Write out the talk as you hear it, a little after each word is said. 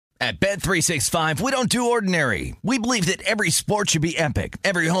At Bet365, we don't do ordinary. We believe that every sport should be epic.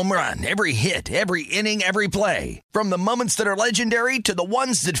 Every home run, every hit, every inning, every play. From the moments that are legendary to the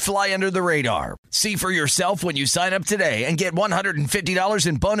ones that fly under the radar. See for yourself when you sign up today and get $150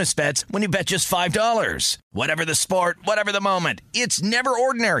 in bonus bets when you bet just $5. Whatever the sport, whatever the moment, it's never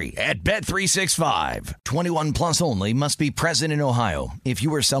ordinary at Bet365. 21 plus only. Must be present in Ohio. If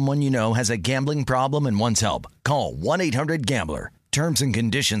you or someone you know has a gambling problem and wants help, call 1-800-GAMBLER. Terms and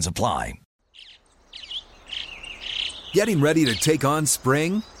conditions apply. Getting ready to take on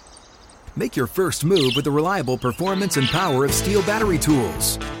spring? Make your first move with the reliable performance and power of Steel battery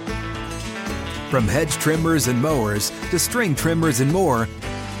tools. From hedge trimmers and mowers to string trimmers and more,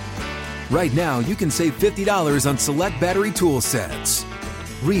 right now you can save $50 on select battery tool sets.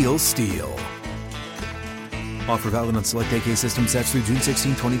 Real Steel. Offer valid on select AK system sets through June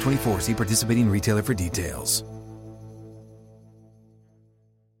 16, 2024. See participating retailer for details.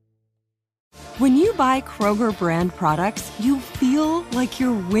 When you buy Kroger brand products, you feel like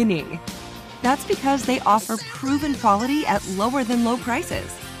you're winning. That's because they offer proven quality at lower than low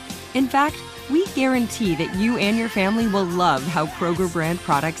prices. In fact, we guarantee that you and your family will love how Kroger brand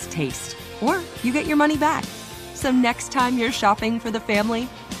products taste, or you get your money back. So next time you're shopping for the family,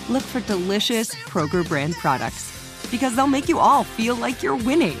 look for delicious Kroger brand products, because they'll make you all feel like you're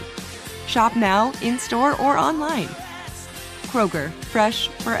winning. Shop now, in-store, or online. Kroger, fresh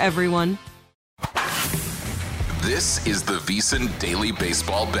for everyone. This is the VSiN Daily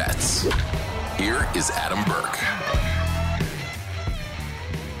Baseball Bets. Here is Adam Burke.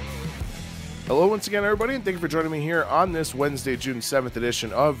 Hello once again, everybody, and thank you for joining me here on this Wednesday, June 7th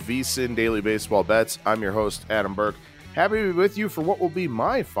edition of VSiN Daily Baseball Bets. I'm your host, Adam Burke. Happy to be with you for what will be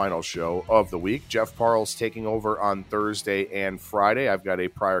my final show of the week. Jeff Parles taking over on Thursday and Friday. I've got a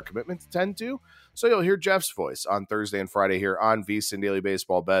prior commitment to tend to, so you'll hear Jeff's voice on Thursday and Friday here on VSiN Daily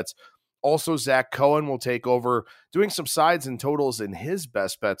Baseball Bets. Also, Zach Cohen will take over doing some sides and totals in his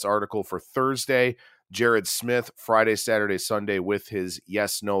Best Bets article for Thursday. Jared Smith, Friday, Saturday, Sunday with his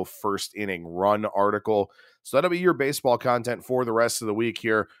yes-no first inning run article. So that'll be your baseball content for the rest of the week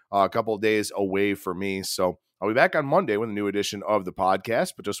here, a couple of days away for me. So I'll be back on Monday with a new edition of the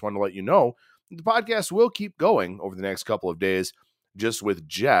podcast, but just wanted to let you know the podcast will keep going over the next couple of days, just with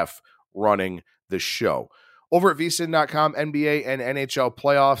Jeff running the show. Over at vsin.com, NBA and NHL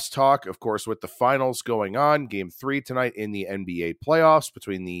playoffs talk, of course, with the finals going on. Game 3 tonight in the NBA playoffs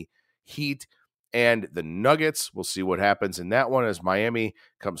between the Heat and the Nuggets. We'll see what happens in that one as Miami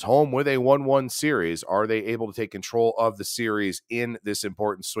comes home with a 1-1 series. Are they able to take control of the series in this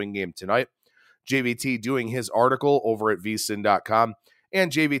important swing game tonight? JVT doing his article over at vsin.com,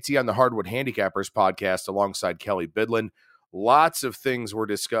 and JVT on the Hardwood Handicappers podcast alongside Kelly Bidlin. Lots of things were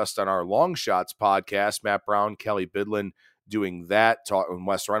discussed on our Long Shots podcast. Matt Brown, Kelly Bidlin doing that, and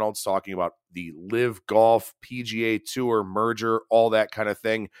Wes Reynolds talking about the Live Golf PGA Tour merger, all that kind of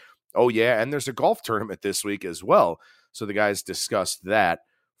thing. Oh, yeah, and there's a golf tournament this week as well. So the guys discussed that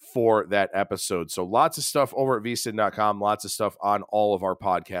for that episode. So lots of stuff over at vsin.com, lots of stuff on all of our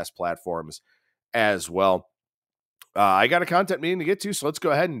podcast platforms as well. I got a content meeting to get to, so let's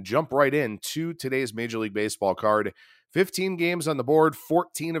go ahead and jump right into today's Major League Baseball card. 15 games on the board,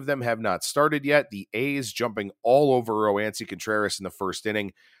 14 of them have not started yet. The A's jumping all over Roansy Contreras in the first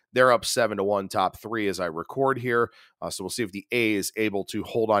inning. They're up 7-1, top 3 as I record here. So we'll see if the A's able to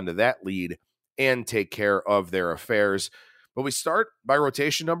hold on to that lead and take care of their affairs. But we start by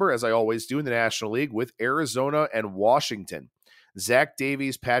rotation number, as I always do in the National League, with Arizona and Washington. Zach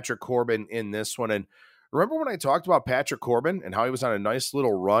Davies, Patrick Corbin in this one. And remember when I talked about Patrick Corbin and how he was on a nice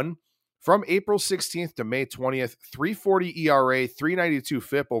little run? From April 16th to May 20th, 3.40 ERA, 3.92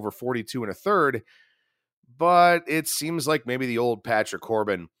 FIP over 42 and a third. But it seems like maybe the old Patrick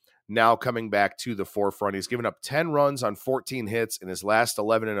Corbin now coming back to the forefront. He's given up 10 runs on 14 hits in his last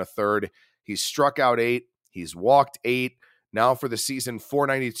 11 and a third. He's struck out 8. He's walked 8. Now for the season,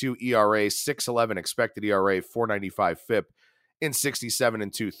 4.92 ERA, 6.11 expected ERA, 4.95 FIP in 67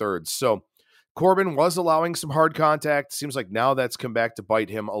 and 2/3. So Corbin was allowing some hard contact. Seems like now that's come back to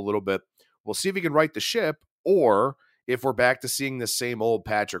bite him a little bit. We'll see if he can right the ship, or if we're back to seeing the same old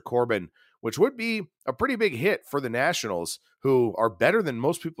Patrick Corbin, which would be a pretty big hit for the Nationals, who are better than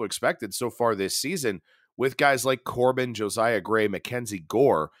most people expected so far this season, with guys like Corbin, Josiah Gray, Mackenzie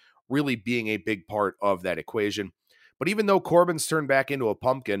Gore really being a big part of that equation. But even though Corbin's turned back into a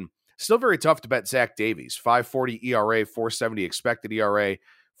pumpkin, still very tough to bet Zach Davies. 5.40 ERA, 4.70 expected ERA,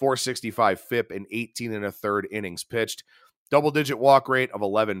 4.65 FIP in 18 and a third innings pitched. Double-digit walk rate of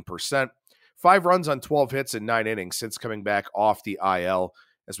 11%. 5 runs on 12 hits in 9 innings since coming back off the IL.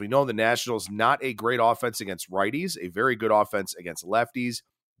 As we know, the Nationals, not a great offense against righties, a very good offense against lefties.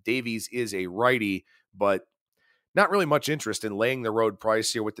 Davies is a righty, but not really much interest in laying the road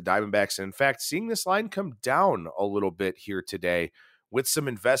price here with the Diamondbacks. And in fact, seeing this line come down a little bit here today with some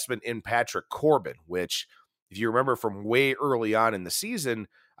investment in Patrick Corbin, which, if you remember from way early on in the season,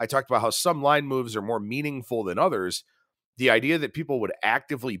 I talked about how some line moves are more meaningful than others. The idea that people would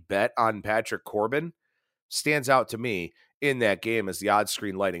actively bet on Patrick Corbin stands out to me in that game as the odds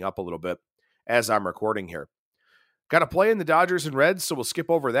screen lighting up a little bit as I'm recording here. Got a play in the Dodgers and Reds, so we'll skip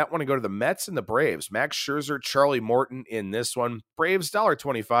over that one and go to the Mets and the Braves. Max Scherzer, Charlie Morton in this one. Braves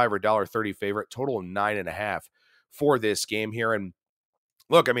 $1.25 or $1.30 favorite, total of 9.5 for this game here. And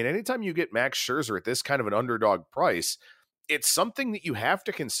look, I mean, anytime you get Max Scherzer at this kind of an underdog price, it's something that you have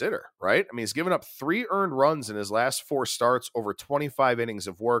to consider, right? I mean, he's given up 3 earned runs in his last 4 starts over 25 innings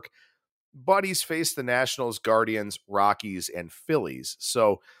of work, but he's faced the Nationals, Guardians, Rockies, and Phillies.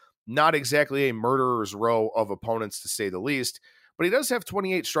 So not exactly a murderer's row of opponents, to say the least, but he does have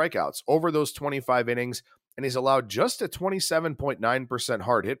 28 strikeouts over those 25 innings, and he's allowed just a 27.9%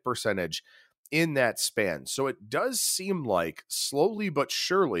 hard hit percentage in that span. So it does seem like slowly but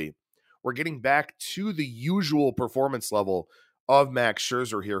surely we're getting back to the usual performance level of Max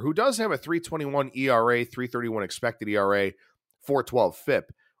Scherzer here, who does have a 3.21 ERA, 3.31 expected ERA, 4.12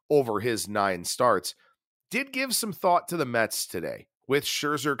 FIP over his 9 starts. Did give some thought to the Mets today, with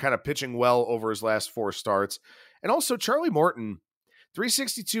Scherzer kind of pitching well over his last 4 starts. And also Charlie Morton,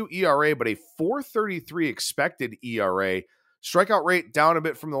 3.62 ERA, but a 4.33 expected ERA. Strikeout rate down a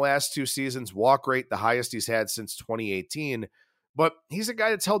bit from the last 2 seasons. Walk rate, the highest he's had since 2018. But he's a guy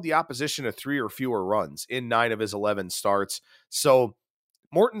that's held the opposition to 3 or fewer runs in 9 of his 11 starts. So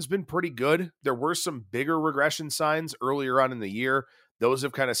Morton's been pretty good. There were some bigger regression signs earlier on in the year. Those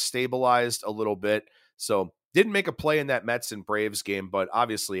have kind of stabilized a little bit. So didn't make a play in that Mets and Braves game, but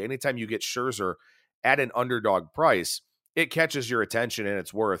obviously anytime you get Scherzer at an underdog price, it catches your attention and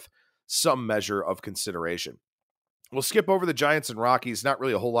it's worth some measure of consideration. We'll skip over the Giants and Rockies. Not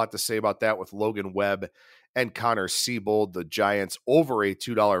really a whole lot to say about that with Logan Webb and Connor Siebold. The Giants over a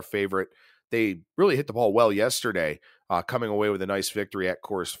 $2 favorite. They really hit the ball well yesterday, coming away with a nice victory at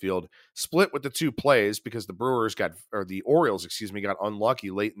Coors Field. Split with the 2 plays because the Orioles, got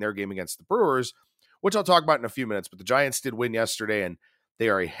unlucky late in their game against the Brewers, which I'll talk about in a few minutes. But the Giants did win yesterday, and they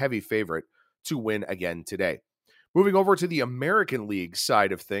are a heavy favorite to win again today. Moving over to the American League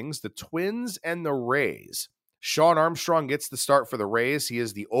side of things, the Twins and the Rays. Sean Armstrong gets the start for the Rays. He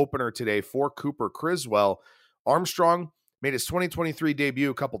is the opener today for Cooper Criswell. Armstrong made his 2023 debut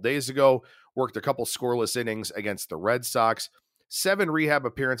a couple days ago, worked a couple scoreless innings against the Red Sox, 7 rehab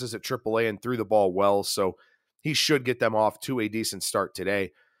appearances at AAA, and threw the ball well, so he should get them off to a decent start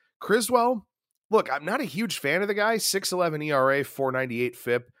today. Criswell, look, I'm not a huge fan of the guy, 6.11 ERA, 4.98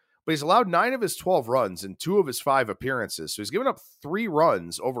 FIP, but he's allowed 9 of his 12 runs in 2 of his 5 appearances, so he's given up 3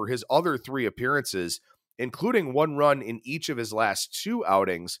 runs over his other 3 appearances, including 1 run in each of his last 2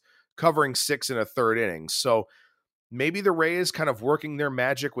 outings, covering 6 1/3 innings. So maybe the Rays kind of working their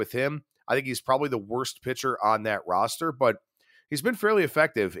magic with him. I think he's probably the worst pitcher on that roster, but he's been fairly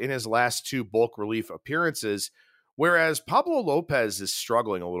effective in his last 2 bulk relief appearances, whereas Pablo Lopez is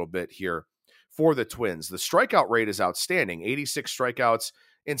struggling a little bit here for the Twins. The strikeout rate is outstanding, 86 strikeouts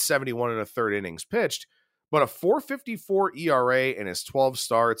in 71 1/3 innings pitched, but a 4.54 ERA in his 12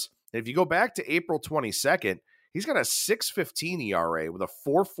 starts. And if you go back to April 22nd, he's got a 6.15 ERA with a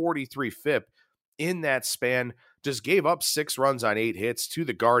 4.43 FIP in that span. Just gave up 6 runs on 8 hits to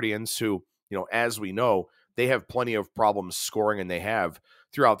the Guardians, who, as we know, they have plenty of problems scoring, and they have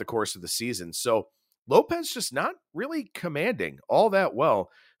throughout the course of the season. So Lopez just not really commanding all that well.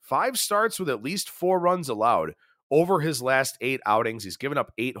 5 starts with at least 4 runs allowed over his last 8 outings. He's given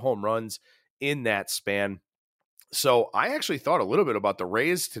up 8 home runs in that span. So I actually thought a little bit about the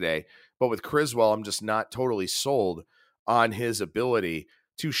Rays today, but with Criswell, I'm just not totally sold on his ability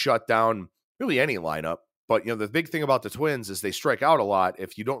to shut down really any lineup. But, the big thing about the Twins is they strike out a lot.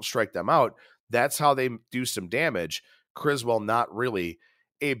 If you don't strike them out, that's how they do some damage. Criswell, not really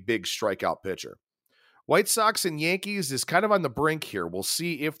a big strikeout pitcher. White Sox and Yankees is kind of on the brink here. We'll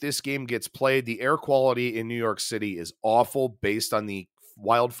see if this game gets played. The air quality in New York City is awful based on the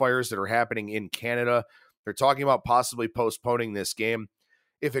wildfires that are happening in Canada. They're talking about possibly postponing this game.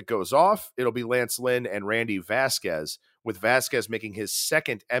 If it goes off, it'll be Lance Lynn and Randy Vasquez, with Vasquez making his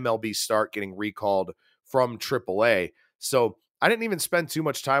 2nd MLB start, getting recalled from AAA. So I didn't even spend too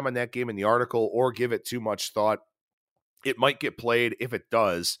much time on that game in the article or give it too much thought. It might get played. If it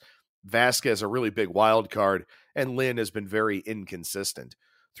does, Vasquez a really big wild card, and Lynn has been very inconsistent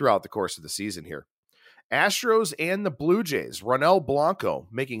throughout the course of the season here. Astros and the Blue Jays. Ronel Blanco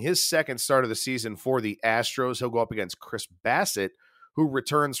making his 2nd start of the season for the Astros. He'll go up against Chris Bassett who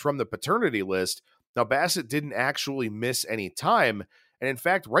returns from the paternity list. Now, Bassitt didn't actually miss any time. And in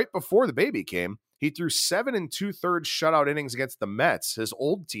fact, right before the baby came, he threw 7 2/3 shutout innings against the Mets, his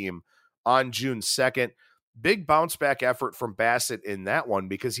old team, on June 2nd. Big bounce back effort from Bassitt in that one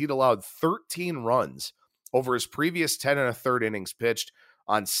because he'd allowed 13 runs over his previous 10 1/3 innings pitched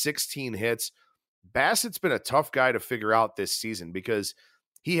on 16 hits. Bassitt's been a tough guy to figure out this season because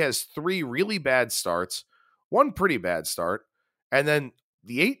he has 3 really bad starts, 1 pretty bad start, and then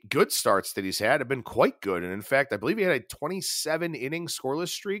the 8 good starts that he's had have been quite good. And in fact, I believe he had a 27 inning scoreless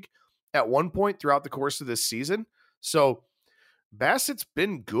streak at one point throughout the course of this season. So Bassitt's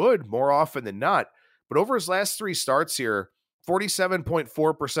been good more often than not. But over his last 3 starts here,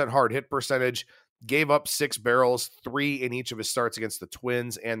 47.4% hard hit percentage, gave up 6 barrels, 3 in each of his starts against the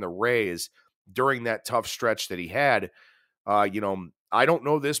Twins and the Rays during that tough stretch that he had. I don't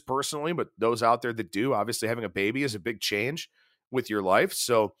know this personally, but those out there that do, obviously having a baby is a big change with your life.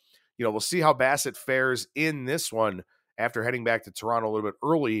 So, we'll see how Bassitt fares in this one after heading back to Toronto a little bit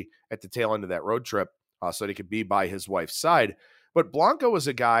early at the tail end of that road trip so that he could be by his wife's side. But Blanco is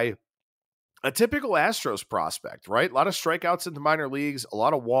a guy, a typical Astros prospect, right? A lot of strikeouts in the minor leagues, a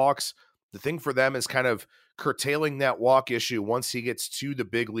lot of walks. The thing for them is kind of curtailing that walk issue once he gets to the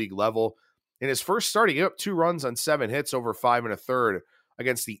big league level. In his first start, he gave up 2 runs on 7 hits over 5 1/3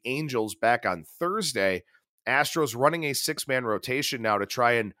 against the Angels back on Thursday. Astros running a 6-man rotation now to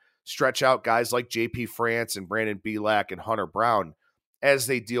try and stretch out guys like JP France and Brandon Bielak and Hunter Brown as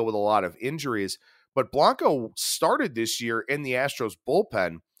they deal with a lot of injuries. But Blanco started this year in the Astros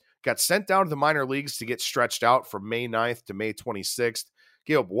bullpen, got sent down to the minor leagues to get stretched out from May 9th to May 26th,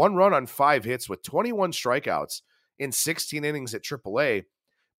 gave up 1 run on 5 hits with 21 strikeouts in 16 innings at AAA,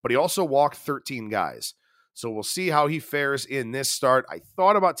 but he also walked 13 guys. So we'll see how he fares in this start. I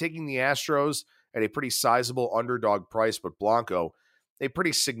thought about taking the Astros at a pretty sizable underdog price, but Blanco, a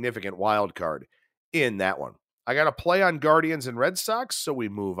pretty significant wild card in that one. I got a play on Guardians and Red Sox, so we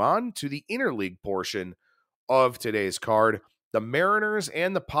move on to the interleague portion of today's card. The Mariners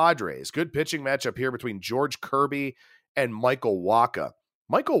and the Padres. Good pitching matchup here between George Kirby and Michael Wacha.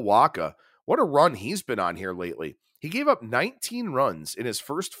 Michael Wacha, what a run he's been on here lately. He gave up 19 runs in his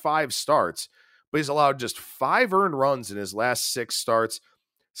first 5 starts, but he's allowed just 5 earned runs in his last 6 starts.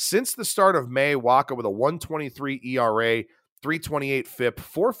 Since the start of May, Wacha with a 1.23 ERA, 3.28 FIP,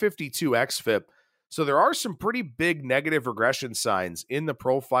 4.52 xFIP. So there are some pretty big negative regression signs in the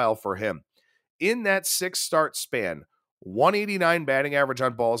profile for him. In that 6-start span, 189 batting average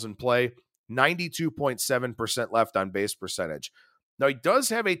on balls in play, 92.7% left on base percentage. Now, he does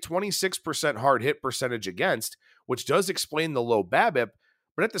have a 26% hard hit percentage against, which does explain the low BABIP,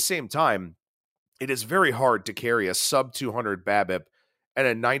 but at the same time, it is very hard to carry a sub-200 BABIP and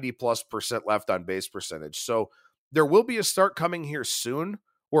a 90+% left on base percentage. So there will be a start coming here soon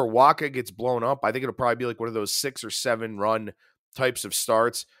where Wacha gets blown up. I think it'll probably be like one of those 6 or 7 run types of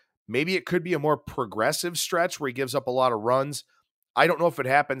starts. Maybe it could be a more progressive stretch where he gives up a lot of runs. I don't know if it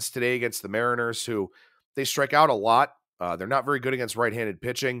happens today against the Mariners, who they strike out a lot. They're not very good against right-handed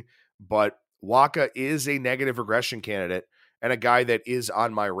pitching, but Wacha is a negative regression candidate and a guy that is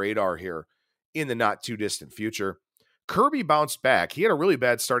on my radar here in the not-too-distant future. Kirby bounced back. He had a really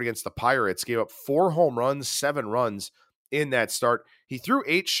bad start against the Pirates, gave up 4 home runs, 7 runs in that start. He threw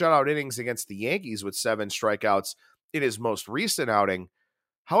 8 shutout innings against the Yankees with 7 strikeouts in his most recent outing.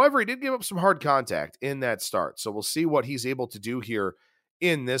 However, he did give up some hard contact in that start, so we'll see what he's able to do here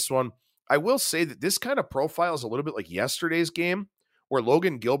in this one. I will say that this kind of profile is a little bit like yesterday's game, where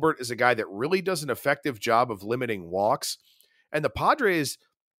Logan Gilbert is a guy that really does an effective job of limiting walks. And the Padres,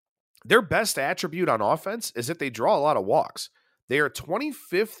 their best attribute on offense is that they draw a lot of walks. They are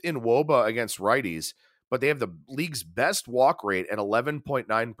 25th in WOBA against righties, but they have the league's best walk rate at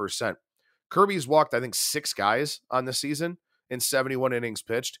 11.9%. Kirby's walked, I think, 6 guys on the season in 71 innings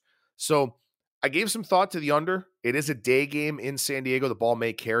pitched. So I gave some thought to the under. It is a day game in San Diego. The ball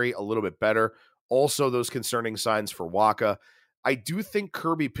may carry a little bit better. Also, those concerning signs for Wacha. I do think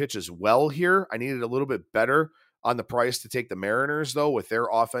Kirby pitches well here. I needed a little bit better on the price to take the Mariners, though, with their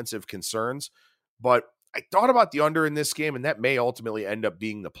offensive concerns. But I thought about the under in this game, and that may ultimately end up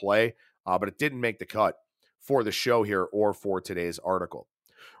being the play, but it didn't make the cut for the show here or for today's article.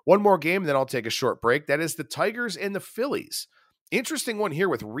 One more game, then I'll take a short break. That is the Tigers and the Phillies. Interesting one here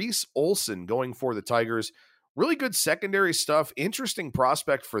with Reese Olson going for the Tigers. Really good secondary stuff. Interesting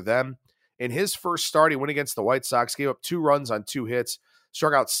prospect for them. In his first start, he went against the White Sox, gave up 2 runs on 2 hits,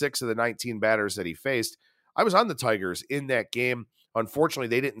 struck out 6 of the 19 batters that he faced. I was on the Tigers in that game. Unfortunately,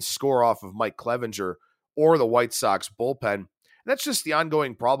 they didn't score off of Mike Clevenger or the White Sox bullpen. And that's just the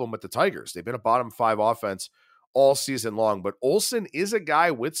ongoing problem with the Tigers. They've been a bottom 5 offense all season long. But Olson is a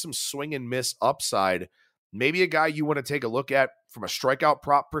guy with some swing and miss upside. Maybe a guy you want to take a look at from a strikeout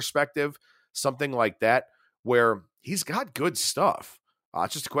prop perspective, something like that, where he's got good stuff.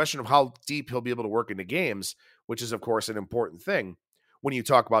 It's just a question of how deep he'll be able to work into games, which is, of course, an important thing when you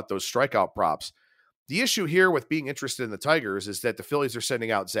talk about those strikeout props. The issue here with being interested in the Tigers is that the Phillies are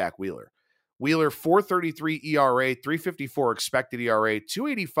sending out Zach Wheeler. Wheeler, 4.33 ERA, 3.54 expected ERA,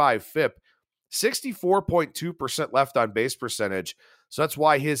 2.85 FIP, 64.2% left on base percentage. So that's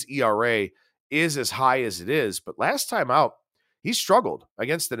why his ERA is as high as it is. But last time out, he struggled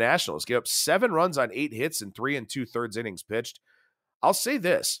against the Nationals. Gave up 7 runs on 8 hits in 3 2/3 innings pitched. I'll say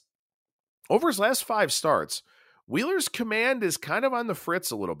this. Over his last 5 starts, Wheeler's command is kind of on the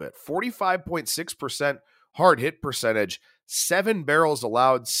fritz a little bit. 45.6% hard hit percentage, 7 barrels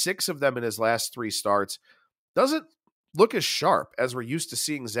allowed, 6 of them in his last 3 starts. Doesn't look as sharp as we're used to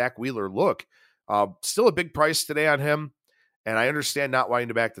seeing Zach Wheeler look. Still a big price today on him, and I understand not wanting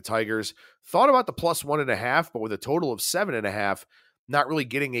to back the Tigers. Thought about the plus 1.5, but with a total of 7.5, not really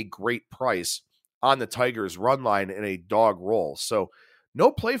getting a great price on the Tigers run line in a dog roll. So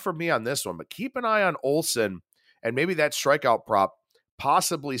no play for me on this one, but keep an eye on Olson and maybe that strikeout prop,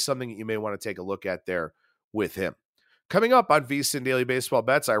 possibly something that you may want to take a look at there with him. Coming up on VSiN Daily Baseball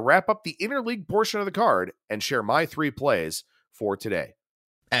Bets, I wrap up the interleague portion of the card and share my 3 plays for today.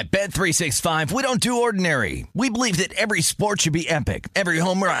 At Bet365, we don't do ordinary. We believe that every sport should be epic. Every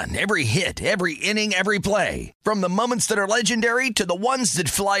home run, every hit, every inning, every play. From the moments that are legendary to the ones that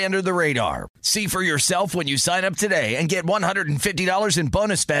fly under the radar. See for yourself when you sign up today and get $150 in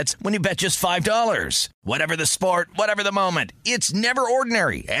bonus bets when you bet just $5. Whatever the sport, whatever the moment, it's never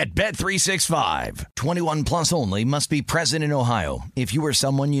ordinary at Bet365. 21 plus only. Must be present in Ohio. If you or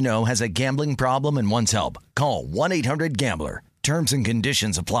someone you know has a gambling problem and wants help, call 1-800-GAMBLER. Terms and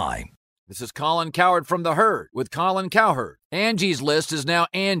conditions apply. This is Colin Cowherd from The Herd with Colin Cowherd. Angie's List is now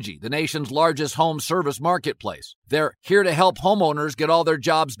Angie, the nation's largest home service marketplace. They're here to help homeowners get all their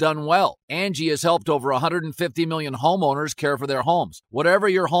jobs done well. Angie has helped over 150 million homeowners care for their homes. Whatever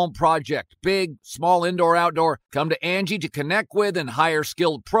your home project, big, small, indoor, outdoor, come to Angie to connect with and hire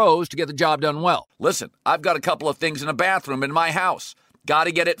skilled pros to get the job done well. Listen, I've got a couple of things in a bathroom in my house. Got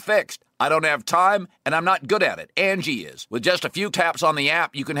to get it fixed. I don't have time, and I'm not good at it. Angie is. With just a few taps on the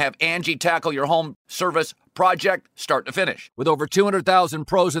app, you can have Angie tackle your home service project start to finish. With over 200,000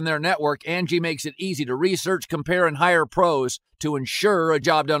 pros in their network, Angie makes it easy to research, compare, and hire pros to ensure a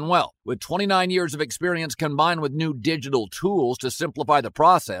job done well. With 29 years of experience combined with new digital tools to simplify the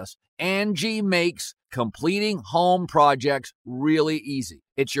process, Angie makes completing home projects really easy.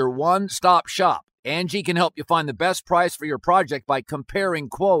 It's your one-stop shop. Angie can help you find the best price for your project by comparing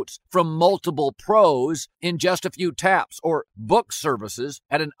quotes from multiple pros in just a few taps, or book services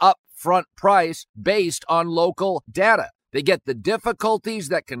at an upfront price based on local data. They get the difficulties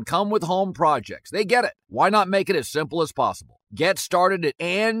that can come with home projects. They get it. Why not make it as simple as possible? Get started at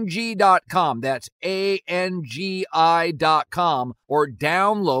Angie.com. That's ANGI.com, or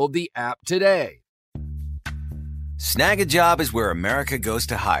download the app today. Snag a Job is where America goes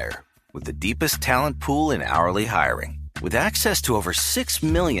to hire. With the deepest talent pool in hourly hiring. With access to over 6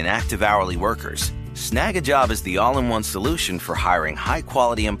 million active hourly workers, Snag a Job is the all-in-one solution for hiring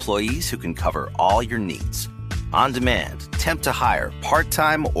high-quality employees who can cover all your needs. On demand, temp to hire,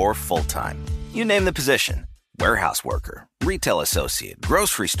 part-time or full-time. You name the position. Warehouse worker, retail associate,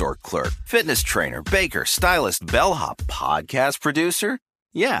 grocery store clerk, fitness trainer, baker, stylist, bellhop, podcast producer.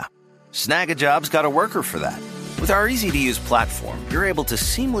 Yeah, Snag a Job's got a worker for that. With our easy-to-use platform, you're able to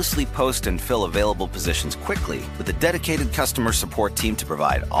seamlessly post and fill available positions quickly with a dedicated customer support team to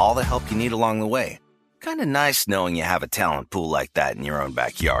provide all the help you need along the way. Kind of nice knowing you have a talent pool like that in your own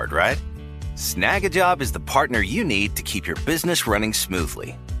backyard, right? Snag a Job is the partner you need to keep your business running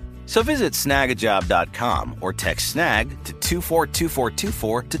smoothly. So visit snagajob.com or text SNAG to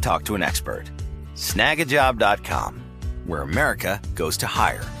 242424 to talk to an expert. Snagajob.com, where America goes to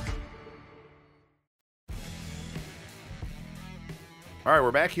hire. All right,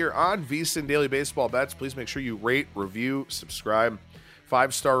 we're back here on VSiN Daily Baseball Bets. Please make sure you rate, review, subscribe.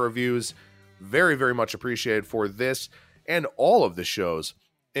 5-star reviews. Very, very much appreciated for this and all of the shows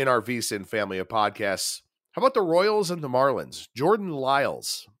in our VSiN family of podcasts. How about the Royals and the Marlins? Jordan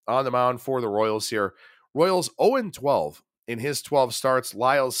Lyles on the mound for the Royals here. Royals 0-12 in his 12 starts.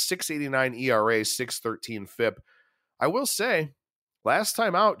 Lyles 6.89 ERA, 6.13 FIP. I will say, last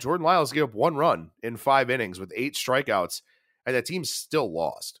time out, Jordan Lyles gave up 1 run in 5 innings with 8 strikeouts. And that team still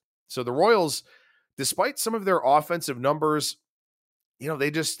lost. So the Royals, despite some of their offensive numbers,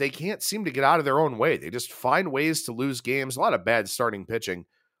 they can't seem to get out of their own way. They just find ways to lose games. A lot of bad starting pitching,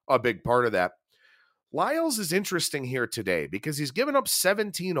 a big part of that. Lyles is interesting here today because he's given up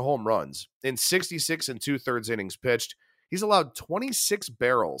 17 home runs in 66 and 2/3 innings pitched. He's allowed 26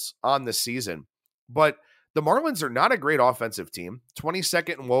 barrels on the season, but the Marlins are not a great offensive team.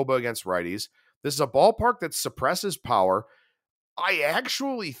 22nd in WOBA against righties. This is a ballpark that suppresses power. I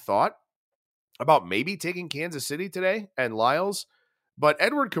actually thought about maybe taking Kansas City today and Lyles, but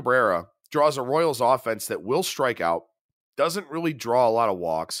Edward Cabrera draws a Royals offense that will strike out, doesn't really draw a lot of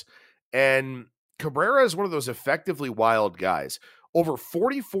walks, and Cabrera is one of those effectively wild guys. Over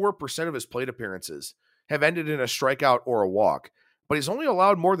 44% of his plate appearances have ended in a strikeout or a walk, but he's only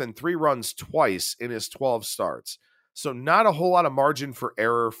allowed more than 3 runs twice in his 12 starts. So not a whole lot of margin for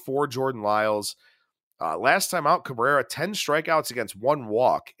error for Jordan Lyles. Last time out, Cabrera, 10 strikeouts against 1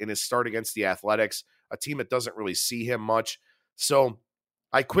 walk in his start against the Athletics, a team that doesn't really see him much. So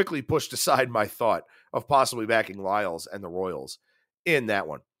I quickly pushed aside my thought of possibly backing Lyles and the Royals in that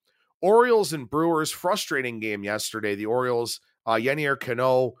one. Orioles and Brewers, frustrating game yesterday. The Orioles, Yennier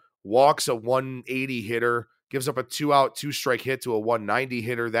Cano walks a 180 hitter, gives up a 2-out, 2-strike hit to a 190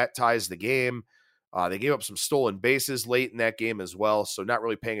 hitter. That ties the game. They gave up some stolen bases late in that game as well, so not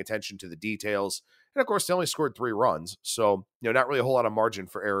really paying attention to the details. And, of course, they only scored 3 runs, so not really a whole lot of margin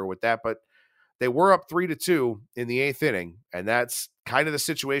for error with that. But they were up 3-2 in the 8th inning, and that's kind of the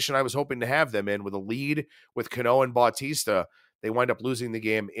situation I was hoping to have them in with a lead with Cano and Bautista. They wind up losing the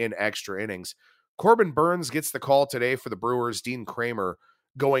game in extra innings. Corbin Burns gets the call today for the Brewers. Dean Kramer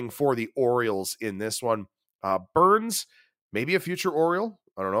going for the Orioles in this one. Burns, maybe a future Oriole.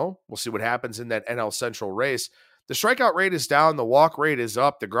 I don't know. We'll see what happens in that NL Central race. The strikeout rate is down. The walk rate is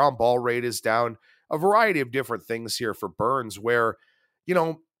up. The ground ball rate is down. A variety of different things here for Burns where,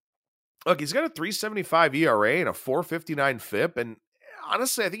 look, he's got a 3.75 ERA and a 4.59 FIP. And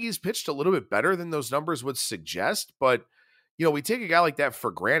honestly, I think he's pitched a little bit better than those numbers would suggest. But, we take a guy like that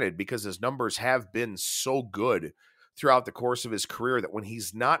for granted because his numbers have been so good throughout the course of his career that when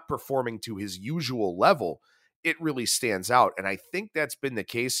he's not performing to his usual level, it really stands out. And I think that's been the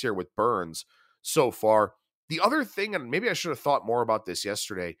case here with Burns so far. The other thing, and maybe I should have thought more about this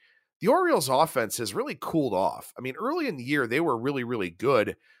yesterday, the Orioles offense has really cooled off. I mean, early in the year, they were really, really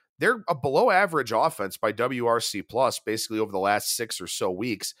good. They're a below average offense by WRC plus basically over the last 6 or so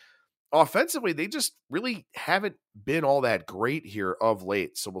weeks. Offensively, they just really haven't been all that great here of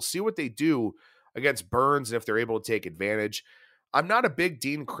late. So we'll see what they do against Burns and if they're able to take advantage. I'm not a big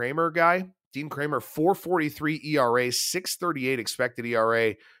Dean Kramer guy. Dean Kramer, 4.43 ERA, 6.38 expected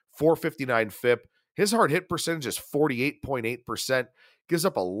ERA, 4.59 FIP. His hard hit percentage is 48.8%. Gives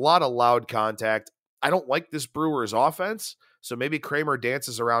up a lot of loud contact. I don't like this Brewers offense, so maybe Kramer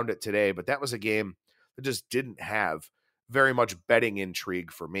dances around it today, but that was a game that just didn't have very much betting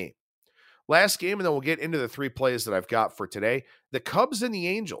intrigue for me. Last game, and then we'll get into the 3 plays that I've got for today. The Cubs and the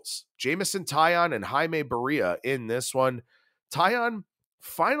Angels. Jameson Taillon and Jaime Barria in this one. Taillon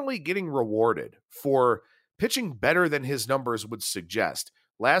finally getting rewarded for pitching better than his numbers would suggest.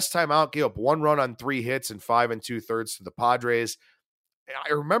 Last time out, gave up 1 run on 3 hits and 5 2/3 to the Padres.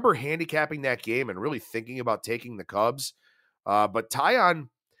 I remember handicapping that game and really thinking about taking the Cubs. But Taillon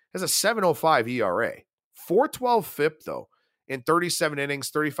has a 7.05 ERA. 4.12 FIP, though. In 37 innings,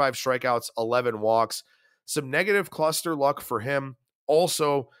 35 strikeouts, 11 walks. Some negative cluster luck for him.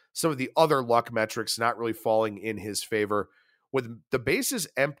 Also, some of the other luck metrics not really falling in his favor. With the bases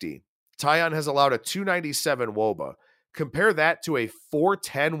empty, Taillon has allowed a 297 WOBA. Compare that to a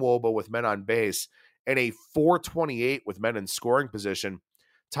 410 WOBA with men on base and a 428 with men in scoring position.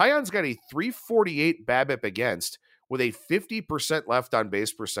 Taillon's got a 348 BABIP against with a 50% left on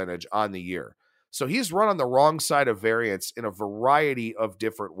base percentage on the year. So he's run on the wrong side of variance in a variety of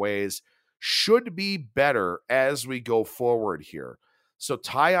different ways. Should be better as we go forward here. So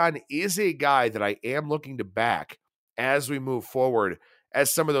Taillon is a guy that I am looking to back as we move forward,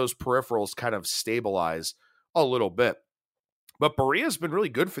 as some of those peripherals kind of stabilize a little bit. But Barria's been really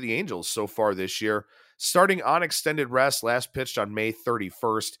good for the Angels so far this year. Starting on extended rest, last pitched on May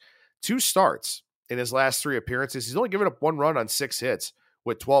 31st. 2 starts in his last 3 appearances. He's only given up 1 run on 6 hits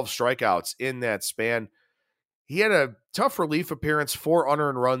with 12 strikeouts in that span. He had a tough relief appearance, 4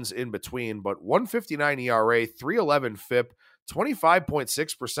 unearned runs in between, but 1.59 ERA, 3.11 FIP,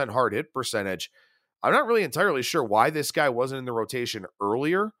 25.6% hard hit percentage. I'm not really entirely sure why this guy wasn't in the rotation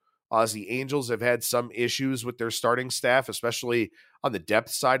earlier, as the Angels have had some issues with their starting staff, especially on the depth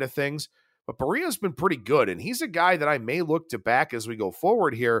side of things. But Barria's been pretty good, and he's a guy that I may look to back as we go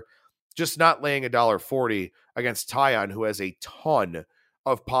forward here, just not laying $1.40 against Taillon, who has a ton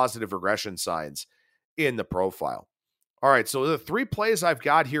of positive regression signs in the profile. All right, so the 3 plays I've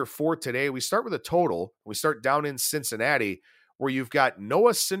got here for today, we start with a total. We start down in Cincinnati, where you've got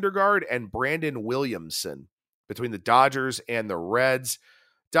Noah Syndergaard and Brandon Williamson between the Dodgers and the Reds.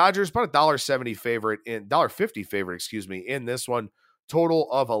 Dodgers about $1.70 favorite in $1.50 favorite, in this one.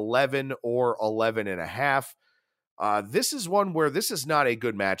 Total of 11 or 11.5. This is one where this is not a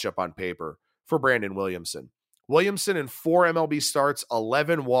good matchup on paper for Brandon Williamson. Williamson in 4 MLB starts,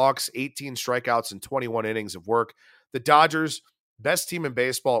 11 walks, 18 strikeouts, and 21 innings of work. The Dodgers, best team in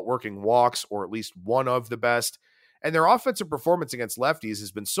baseball at working walks, or at least one of the best. And their offensive performance against lefties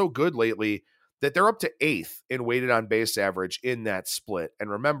has been so good lately that they're up to 8th in weighted on base average in that split. And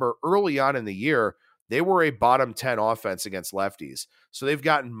remember, early on in the year, they were a bottom 10 offense against lefties. So they've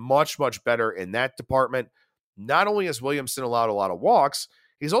gotten much, much better in that department. Not only has Williamson allowed a lot of walks,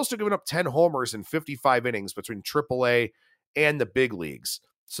 he's also given up 10 homers in 55 innings between AAA and the big leagues.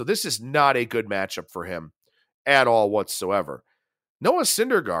 So this is not a good matchup for him at all whatsoever. Noah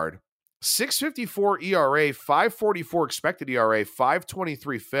Syndergaard, 6.54 ERA, 5.44 expected ERA,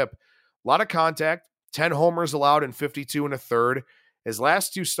 5.23 FIP. A lot of contact, 10 homers allowed in 52 1/3. His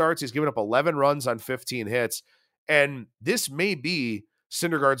last 2 starts, he's given up 11 runs on 15 hits. And this may be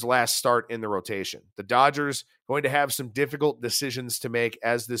Syndergaard's last start in the rotation. The Dodgers going to have some difficult decisions to make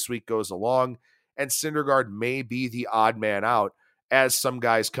as this week goes along, and Syndergaard may be the odd man out as some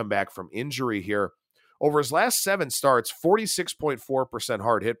guys come back from injury here. Over his last 7 starts, 46.4%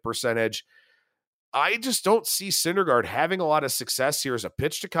 hard hit percentage. I just don't see Syndergaard having a lot of success here as a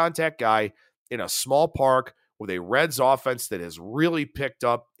pitch-to-contact guy in a small park with a Reds offense that has really picked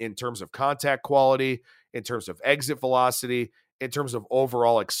up in terms of contact quality, in terms of exit velocity, in terms of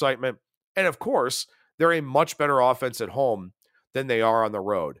overall excitement. And of course, they're a much better offense at home than they are on the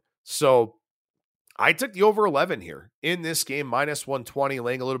road. So I took the over 11 here in this game, minus 120,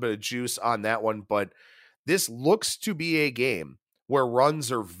 laying a little bit of juice on that one. But this looks to be a game where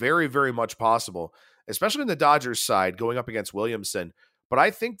runs are very, very much possible, especially on the Dodgers side going up against Williamson. But I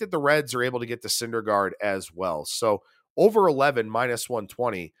think that the Reds are able to get to Syndergaard as well. So over 11, minus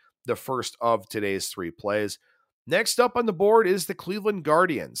 120, the first of today's 3 plays. Next up on the board is the Cleveland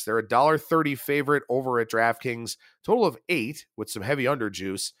Guardians. They're a $1.30 favorite over at DraftKings, total of 8 with some heavy under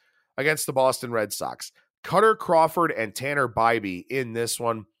juice against the Boston Red Sox. Cutter Crawford and Tanner Bibee in this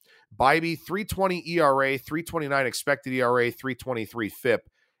one. Bibee, 3.20 ERA, 3.29 expected ERA, 3.23 FIP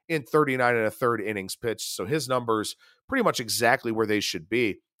in 39 1/3 innings pitched. So his numbers pretty much exactly where they should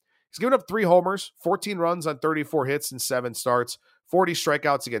be. He's given up 3 homers, 14 runs on 34 hits and 7 starts, 40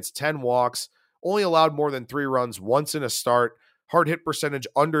 strikeouts against 10 walks, only allowed more than 3 runs once in a start, hard hit percentage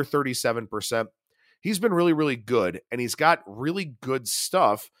under 37%. He's been really, really good, and he's got really good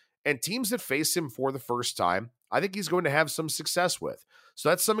stuff. And teams that face him for the first time, I think he's going to have some success with. So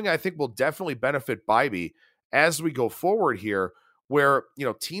that's something I think will definitely benefit Bibee as we go forward here, where,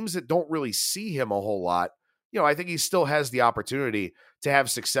 teams that don't really see him a whole lot, I think he still has the opportunity to have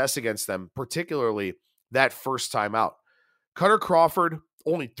success against them, particularly that first time out. Cutter Crawford,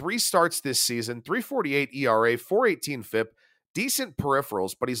 only 3 starts this season, 3.48 ERA, 4.18 FIP, decent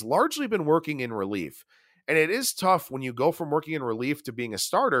peripherals, but he's largely been working in relief. And it is tough when you go from working in relief to being a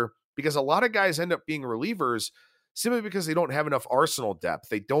starter, because a lot of guys end up being relievers simply because they don't have enough arsenal depth.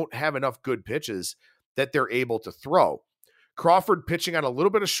 They don't have enough good pitches that they're able to throw. Crawford pitching on a little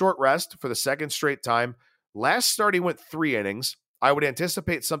bit of short rest for the second straight time. Last start, he went 3 innings. I would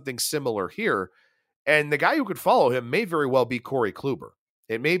anticipate something similar here. And the guy who could follow him may very well be Corey Kluber.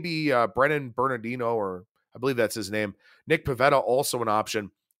 It may be Brennan Bernardino, or I believe that's his name. Nick Pivetta, also an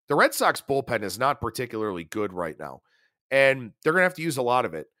option. The Red Sox bullpen is not particularly good right now, and they're going to have to use a lot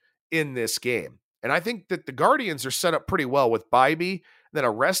of it in this game. And I think that the Guardians are set up pretty well with Bibee, then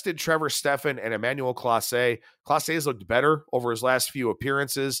a rested Trevor Stephan and Emmanuel Clase. Clase's looked better over his last few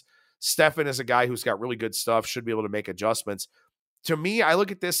appearances. Stephan is a guy who's got really good stuff, should be able to make adjustments. To me, I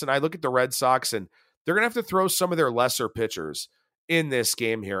look at this and I look at the Red Sox, and they're going to have to throw some of their lesser pitchers in this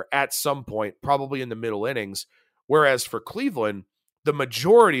game here at some point, probably in the middle innings. Whereas for Cleveland, the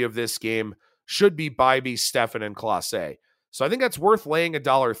majority of this game should be Bibee, Stephan, and Clase. So I think that's worth laying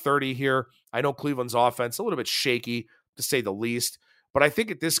 $1.30 here. I know Cleveland's offense a little bit shaky, to say the least, but I think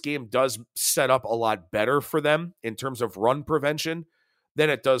that this game does set up a lot better for them in terms of run prevention than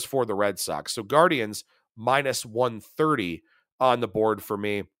it does for the Red Sox. So Guardians minus 130 on the board for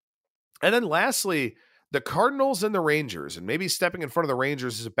me. And then lastly, the Cardinals and the Rangers, and maybe stepping in front of the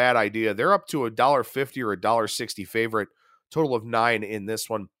Rangers is a bad idea. They're up to $1.50 or $1.60 favorite, total of 9 in this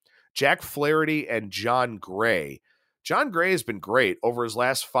one. Jack Flaherty and John Gray. John Gray has been great over his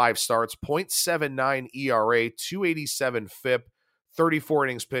last 5 starts, 0.79 ERA, 287 FIP, 34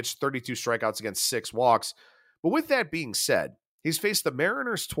 innings pitched, 32 strikeouts against 6 walks. But with that being said, he's faced the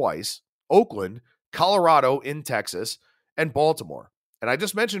Mariners twice, Oakland, Colorado in Texas, and Baltimore. And I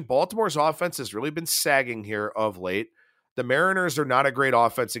just mentioned Baltimore's offense has really been sagging here of late. The Mariners are not a great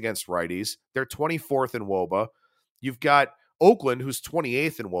offense against righties. They're 24th in WOBA. You've got Oakland, who's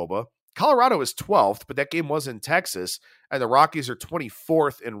 28th in WOBA. Colorado is 12th, but that game was in Texas, and the Rockies are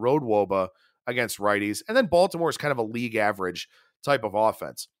 24th in road WOBA against righties. And then Baltimore is kind of a league average type of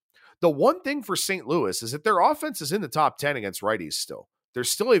offense. The one thing for St. Louis is that their offense is in the top 10 against righties still. There's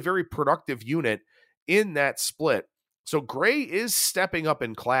still a very productive unit in that split. So Gray is stepping up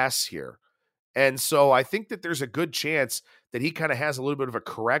in class here. And so I think that there's a good chance that he kind of has a little bit of a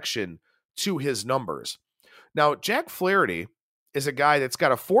correction to his numbers. Now, Jack Flaherty is a guy that's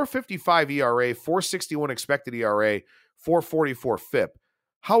got a 4.55 ERA, 4.61 expected ERA, 4.44 FIP.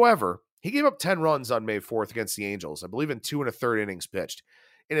 However, he gave up 10 runs on May 4th against the Angels, I believe in 2 1/3 innings pitched.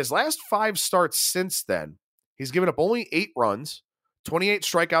 In his last 5 starts since then, he's given up only 8 runs, 28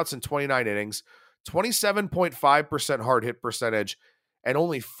 strikeouts in 29 innings, 27.5% hard hit percentage, and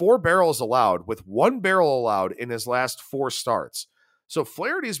only 4 barrels allowed, with 1 barrel allowed in his last 4 starts. So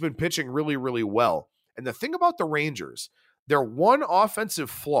Flaherty's been pitching really, really well. And the thing about the Rangers, their one offensive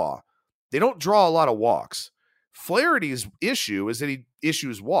flaw, they don't draw a lot of walks. Flaherty's issue is that he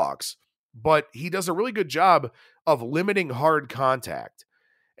issues walks, but he does a really good job of limiting hard contact.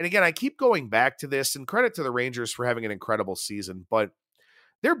 And again, I keep going back to this, and credit to the Rangers for having an incredible season, but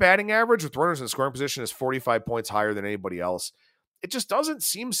their batting average with runners in scoring position is 45 points higher than anybody else. It just doesn't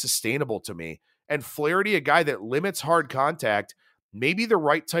seem sustainable to me. And Flaherty, a guy that limits hard contact, may be the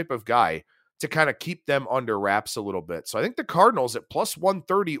right type of guy to kind of keep them under wraps a little bit. So I think the Cardinals at plus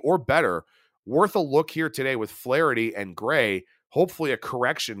 130 or better, worth a look here today with Flaherty and Gray. Hopefully a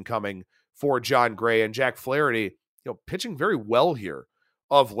correction coming for John Gray, and Jack Flaherty, pitching very well here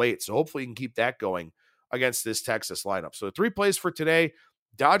of late. So hopefully you can keep that going against this Texas lineup. So the 3 plays for today: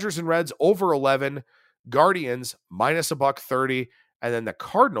 Dodgers and Reds over 11, Guardians minus $1.30, and then the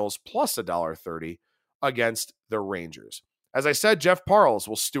Cardinals plus $1.30 against the Rangers. As I said, Jeff Parles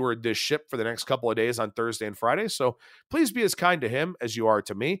will steward this ship for the next couple of days on Thursday and Friday, so please be as kind to him as you are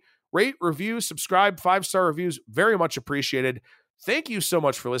to me. Rate, review, subscribe, 5-star reviews, very much appreciated. Thank you so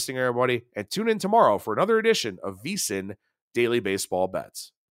much for listening, everybody, and tune in tomorrow for another edition of VSiN Daily Baseball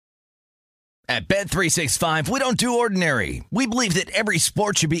Bets. At Bet365, we don't do ordinary. We believe that every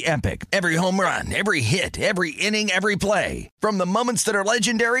sport should be epic. Every home run, every hit, every inning, every play. From the moments that are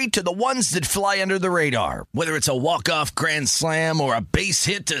legendary to the ones that fly under the radar. Whether it's a walk-off grand slam or a base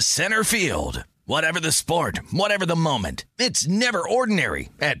hit to center field. Whatever the sport, whatever the moment. It's never ordinary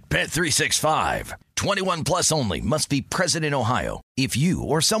at Bet365. 21 plus only. Must be present in Ohio. If you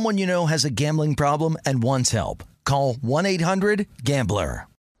or someone you know has a gambling problem and wants help, call 1-800-GAMBLER.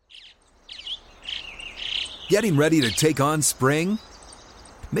 Getting ready to take on spring?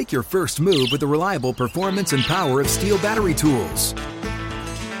 Make your first move with the reliable performance and power of Steel battery tools.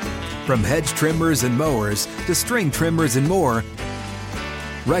 From hedge trimmers and mowers to string trimmers and more,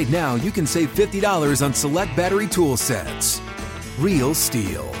 right now you can save $50 on select battery tool sets. Real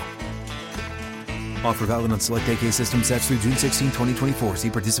Steel. Offer valid on select AK system sets through June 16, 2024. See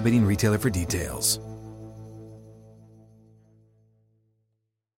participating retailer for details.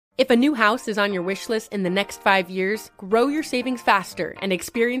 If a new house is on your wish list in the next 5 years, grow your savings faster and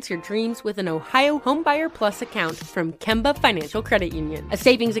experience your dreams with an Ohio Homebuyer Plus account from Kemba Financial Credit Union. A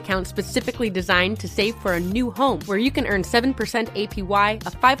savings account specifically designed to save for a new home, where you can earn 7% APY,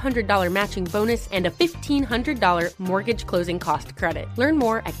 a $500 matching bonus, and a $1,500 mortgage closing cost credit. Learn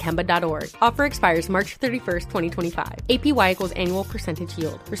more at Kemba.org. Offer expires March 31st, 2025. APY equals annual percentage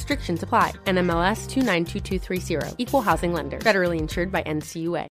yield. Restrictions apply. NMLS 292230. Equal housing lender. Federally insured by NCUA.